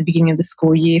at the beginning of the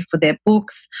school year for their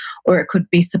books, or it could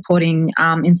be supporting,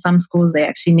 in some schools, they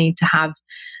actually need to have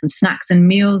snacks and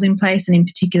meals in place, and in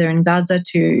particular in Gaza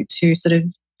to sort of,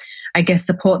 I guess,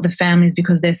 support the families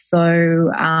because they're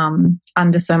so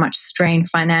under so much strain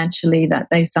financially that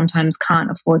they sometimes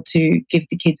can't afford to give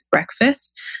the kids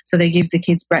breakfast. So they give the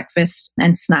kids breakfast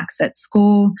and snacks at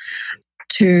school.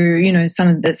 To some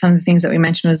of the things that we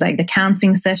mentioned was like the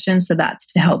counselling session. So that's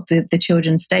to help the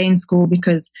children stay in school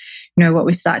because what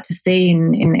we start to see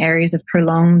in areas of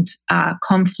prolonged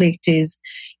conflict is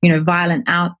violent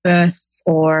outbursts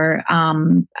or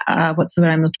what's the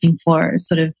word I'm looking for?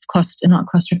 Sort of not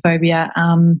claustrophobia.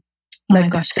 Oh my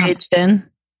gosh, caged in.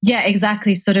 Yeah,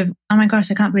 exactly. Sort of. Oh my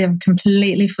gosh, I can't believe I've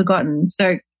completely forgotten.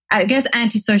 So I guess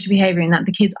antisocial behavior in that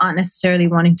the kids aren't necessarily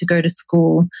wanting to go to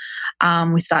school.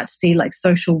 We start to see like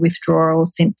social withdrawal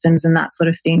symptoms and that sort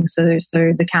of thing. So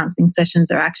the counselling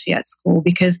sessions are actually at school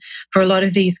because for a lot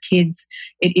of these kids,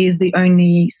 it is the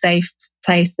only safe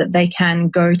place that they can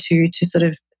go to sort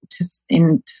of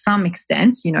to some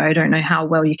extent. I don't know how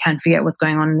well you can forget what's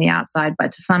going on the outside,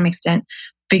 but to some extent,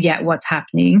 forget what's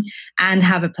happening and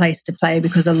have a place to play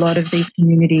because a lot of these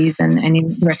communities and in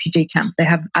refugee camps, they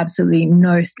have absolutely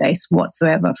no space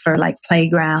whatsoever for like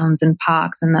playgrounds and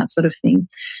parks and that sort of thing.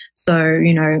 So,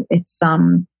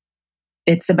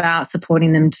 it's about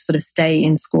supporting them to sort of stay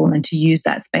in school and to use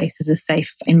that space as a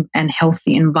safe and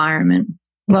healthy environment.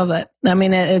 Love it. I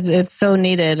mean, it's so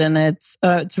needed, and it's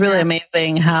really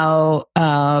amazing how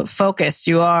focused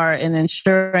you are in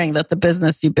ensuring that the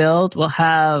business you build will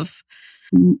have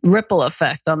ripple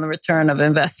effect on the return of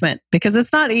investment, because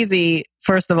it's not easy,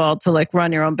 first of all, to like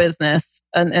run your own business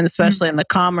and especially in the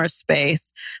commerce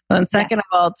space. And second of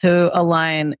all, to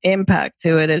align impact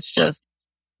to it. It's just,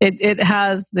 it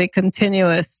has the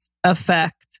continuous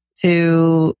effect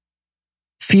to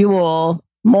fuel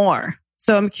more.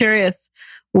 So I'm curious,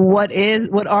 what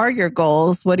are your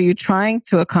goals? What are you trying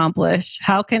to accomplish?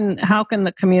 How can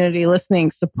the community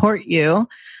listening support you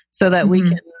so that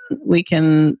we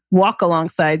can walk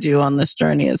alongside you on this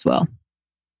journey as well?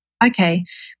 Okay,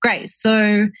 great.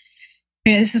 So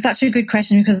this is such a good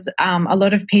question because a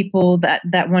lot of people that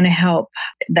want to help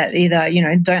that either,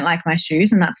 don't like my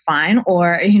shoes and that's fine,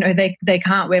 or, they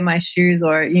can't wear my shoes,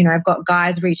 or, I've got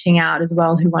guys reaching out as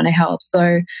well who want to help.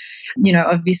 So,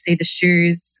 obviously the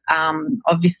shoes,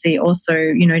 obviously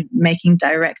also, making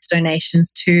direct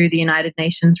donations to the United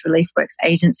Nations Relief Works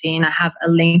Agency. And I have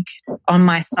a link on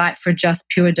my site for just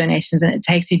pure donations, and it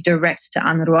takes you direct to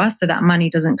UNRWA. So that money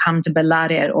doesn't come to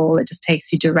Belare at all. It just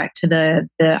takes you direct to the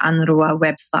UNRWA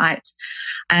website.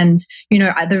 And,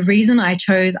 the reason I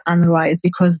chose UNRWA is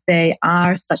because they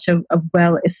are such a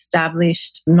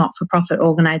well-established not-for-profit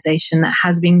organization that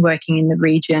has been working in the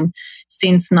region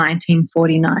since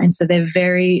 1949. So they're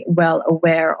very well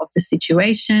aware of the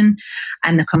situation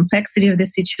and the complexity of the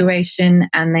situation,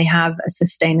 and they have a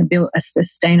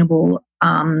sustainable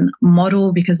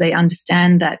model, because they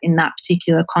understand that in that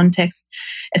particular context,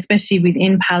 especially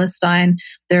within Palestine,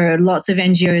 there are lots of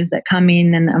NGOs that come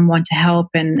in and want to help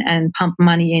and pump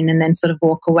money in and then sort of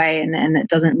walk away, and it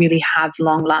doesn't really have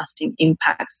long-lasting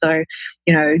impact. So,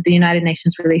 the United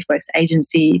Nations Relief Works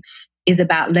Agency is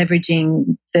about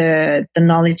leveraging the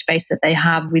knowledge base that they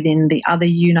have within the other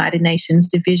United Nations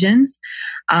divisions,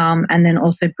 and then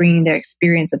also bringing their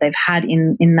experience that they've had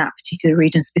in that particular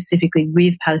region, specifically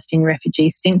with Palestinian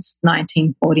refugees since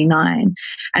 1949.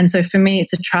 And so for me,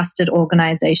 it's a trusted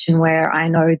organization where I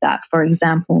know that, for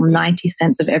example, 90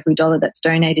 cents of every dollar that's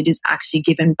donated is actually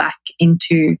given back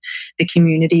into the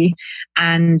community.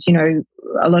 And,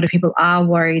 a lot of people are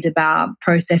worried about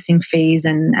processing fees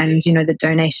and the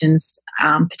donations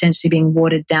potentially being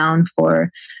watered down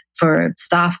for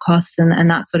staff costs and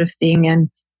that sort of thing. And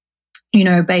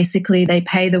basically they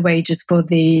pay the wages for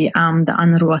the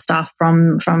UNRWA staff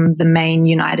from the main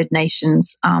United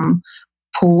Nations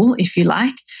pool, if you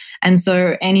like. And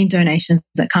so any donations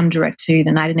that come direct to the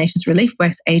United Nations Relief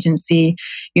Works Agency,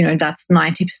 that's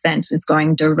 90% is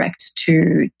going direct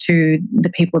to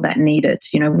the people that need it,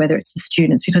 whether it's the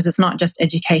students, because it's not just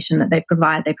education that they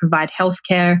provide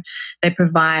healthcare, they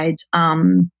provide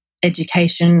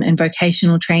education and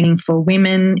vocational training for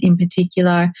women in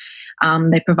particular.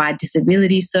 They provide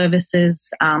disability services.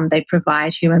 They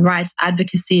provide human rights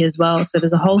advocacy as well. So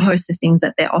there's a whole host of things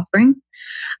that they're offering.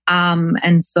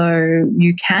 And so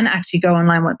you can actually go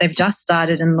online. What they've just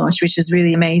started and launched, which is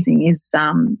really amazing, is,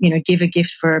 give a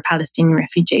gift for a Palestinian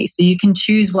refugee. So you can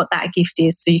choose what that gift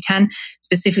is. So you can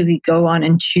specifically go on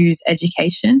and choose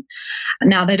education.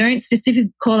 Now, they don't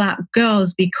specifically call out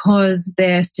girls because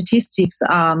their statistics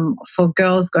for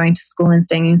girls going to school and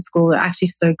staying in school are actually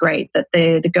so great that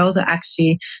the girls are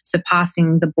actually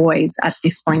surpassing the boys at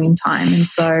this point in time. And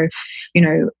so,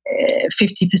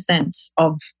 50%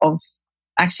 of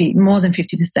actually more than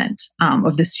 50%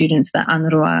 of the students that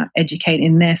UNRWA educate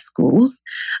in their schools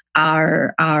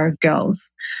are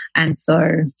girls. And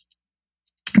so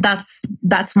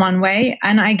that's one way.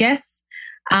 And I guess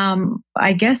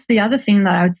the other thing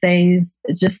that I would say is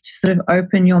just to sort of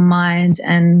open your mind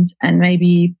and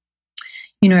maybe,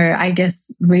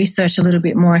 research a little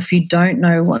bit more if you don't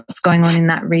know what's going on in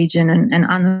that region. And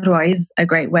UNRWA is a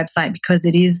great website because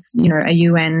it is, a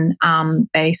UN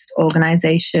based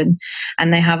organization,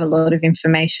 and they have a lot of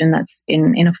information that's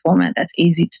in a format that's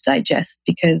easy to digest,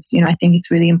 because, I think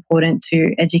it's really important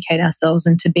to educate ourselves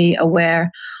and to be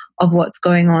aware of what's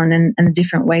going on and the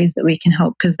different ways that we can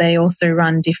help, because they also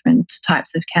run different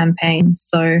types of campaigns.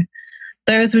 So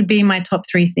those would be my top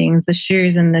three things: the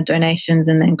shoes and the donations,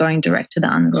 and then going direct to the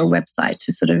UNRWA website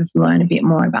to sort of learn a bit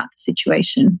more about the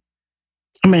situation.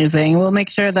 Amazing. We'll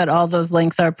make sure that all those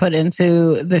links are put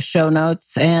into the show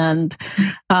notes, and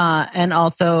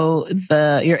also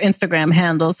your Instagram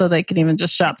handle, so they can even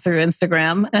just shop through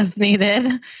Instagram as needed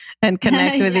and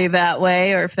connect with you that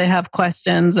way. Or if they have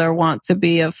questions or want to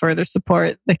be of further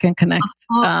support, they can connect.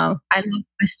 I love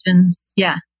questions.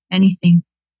 Yeah, anything.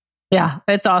 Yeah,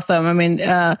 it's awesome. I mean,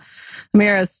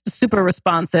 Amira's super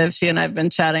responsive. She and I have been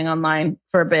chatting online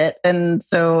for a bit. And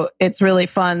so it's really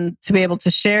fun to be able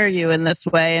to share you in this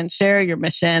way and share your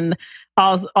mission.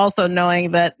 Also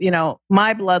knowing that,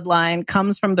 my bloodline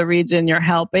comes from the region you're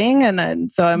helping.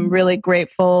 And so I'm really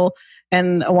grateful,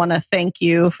 and I want to thank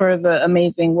you for the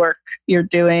amazing work you're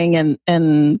doing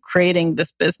and creating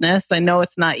this business. I know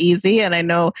it's not easy, and I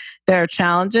know there are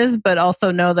challenges, but also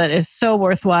know that it's so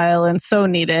worthwhile and so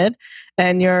needed.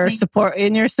 And you're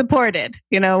supported.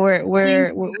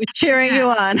 We're cheering you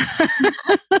on.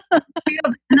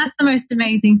 And that's the most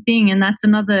amazing thing. And that's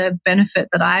another benefit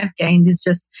that I've gained, is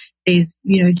just these,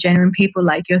 genuine people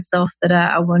like yourself that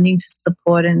are wanting to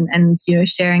support and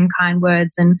sharing kind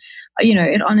words. And,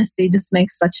 it honestly just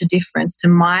makes such a difference to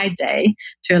my day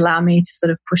to allow me to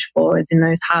sort of push forwards in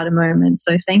those harder moments.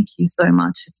 So thank you so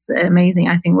much. It's amazing.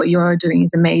 I think what you're doing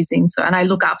is amazing. So, and I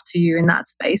look up to you in that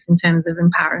space in terms of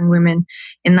empowering women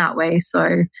in that way.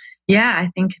 So yeah, I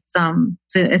think it's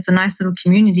a nice little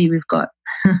community we've got.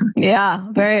 Yeah,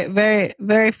 very, very,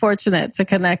 very fortunate to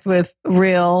connect with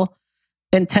real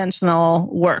intentional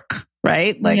work,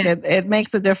 right? Like it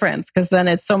makes a difference, because then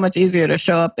it's so much easier to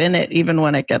show up in it, even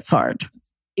when it gets hard.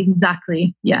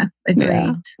 Exactly. Yeah, agreed.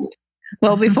 Yeah.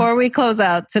 Well, before we close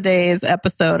out today's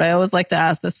episode, I always like to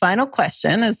ask this final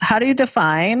question is how do you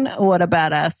define what a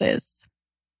badass is?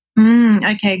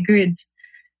 Okay, good.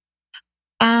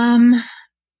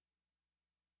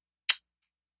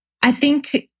 I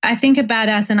think a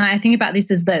badass, and I think about this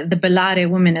as the Bellare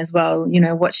woman as well, you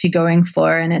know, what's she going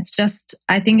for? And it's just,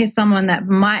 I think it's someone that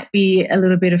might be a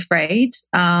little bit afraid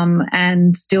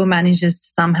and still manages to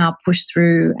somehow push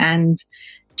through and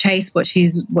chase what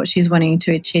she's wanting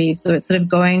to achieve. So it's sort of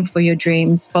going for your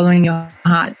dreams, following your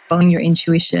heart, following your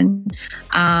intuition,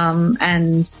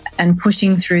 and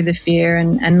pushing through the fear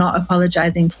and not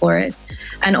apologizing for it.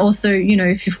 And also, you know,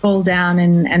 if you fall down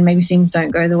and maybe things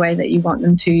don't go the way that you want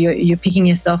them to, you're picking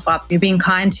yourself up, you're being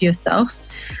kind to yourself,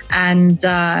 and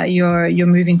you're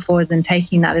moving forwards and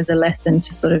taking that as a lesson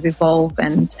to sort of evolve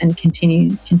and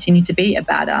continue to be a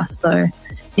badass. So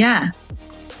yeah.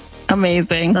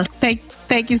 Amazing.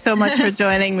 Thank you so much for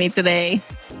joining me today.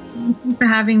 Thank you for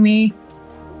having me.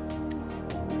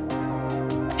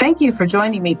 Thank you for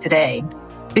joining me today.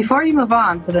 Before you move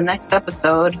on to the next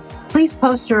episode, please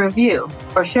post your review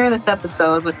or share this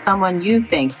episode with someone you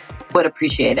think would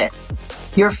appreciate it.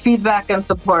 Your feedback and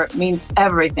support mean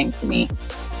everything to me.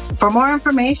 For more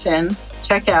information,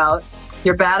 check out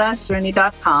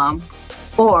yourbadassjourney.com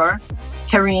or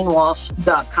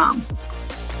KareenWalsh.com.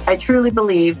 I truly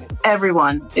believe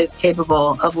everyone is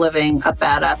capable of living a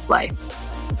badass life.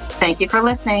 Thank you for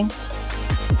listening.